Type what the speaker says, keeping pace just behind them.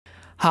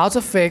How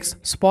to fix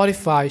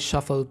Spotify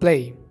Shuffle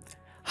Play.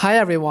 Hi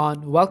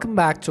everyone, welcome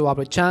back to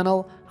our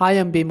channel. I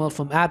am Bimal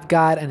from App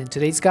Guide, and in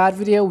today's guide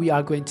video we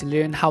are going to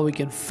learn how we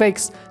can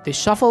fix the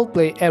Shuffle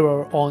Play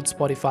error on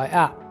Spotify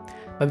app.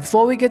 But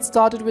before we get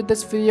started with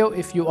this video,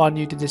 if you are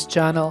new to this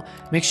channel,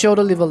 make sure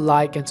to leave a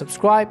like and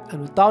subscribe,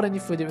 and without any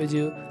further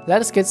ado,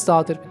 let us get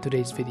started with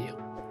today's video.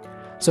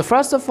 So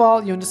first of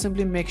all, you want to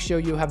simply make sure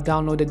you have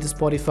downloaded the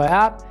Spotify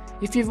app.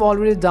 If you've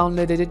already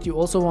downloaded it, you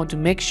also want to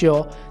make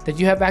sure that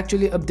you have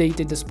actually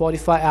updated the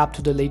Spotify app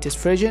to the latest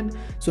version.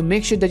 So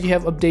make sure that you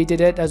have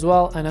updated it as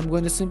well, and I'm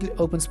going to simply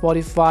open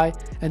Spotify.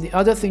 And the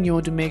other thing you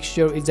want to make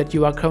sure is that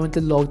you are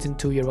currently logged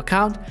into your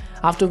account.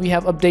 After we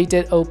have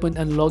updated, opened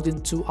and logged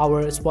into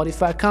our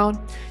Spotify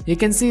account, you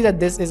can see that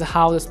this is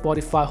how the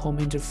Spotify home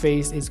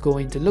interface is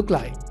going to look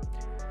like.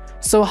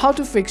 So how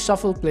to fix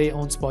Shuffle Play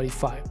on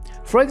Spotify?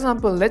 For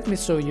example, let me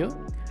show you.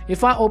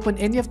 If I open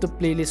any of the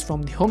playlists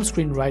from the home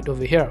screen right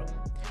over here,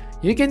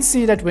 you can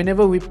see that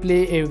whenever we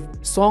play a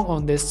song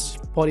on this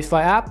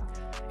Spotify app,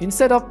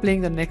 instead of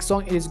playing the next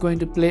song, it is going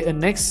to play a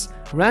next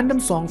random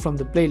song from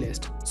the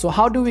playlist. So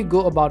how do we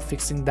go about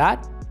fixing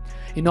that?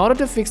 In order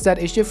to fix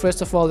that issue,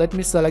 first of all, let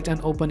me select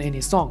and open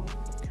any song.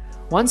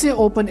 Once you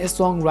open a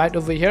song right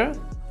over here,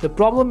 the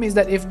problem is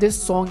that if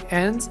this song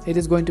ends, it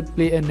is going to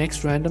play a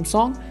next random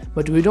song,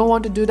 but we don't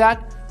want to do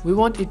that. We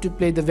want it to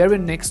play the very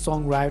next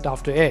song right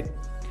after it.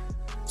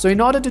 So in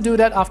order to do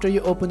that, after you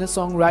open the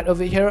song right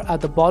over here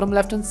at the bottom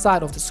left hand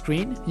side of the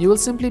screen, you will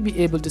simply be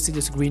able to see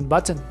this green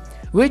button,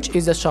 which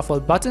is the shuffle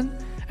button.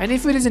 And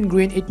if it is in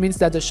green, it means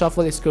that the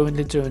shuffle is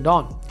currently turned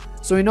on.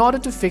 So in order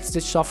to fix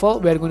this shuffle,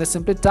 we are going to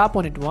simply tap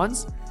on it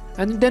once,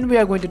 and then we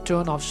are going to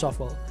turn off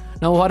shuffle.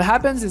 Now what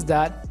happens is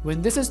that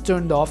when this is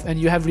turned off and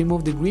you have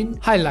removed the green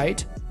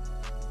highlight,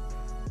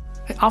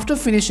 after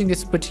finishing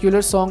this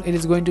particular song, it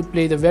is going to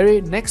play the very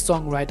next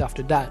song right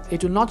after that.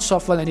 It will not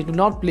shuffle and it will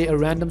not play a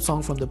random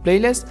song from the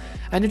playlist,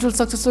 and it will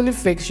successfully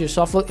fix your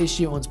shuffle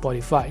issue on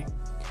Spotify.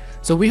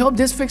 So we hope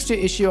this fixed your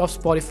issue of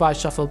Spotify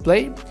Shuffle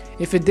Play.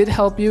 If it did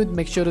help you,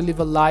 make sure to leave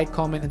a like,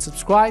 comment and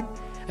subscribe.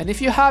 And if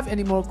you have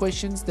any more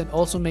questions, then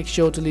also make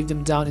sure to leave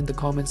them down in the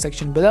comment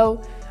section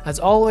below. As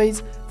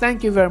always,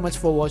 thank you very much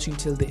for watching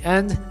till the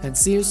end, and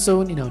see you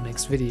soon in our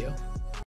next video.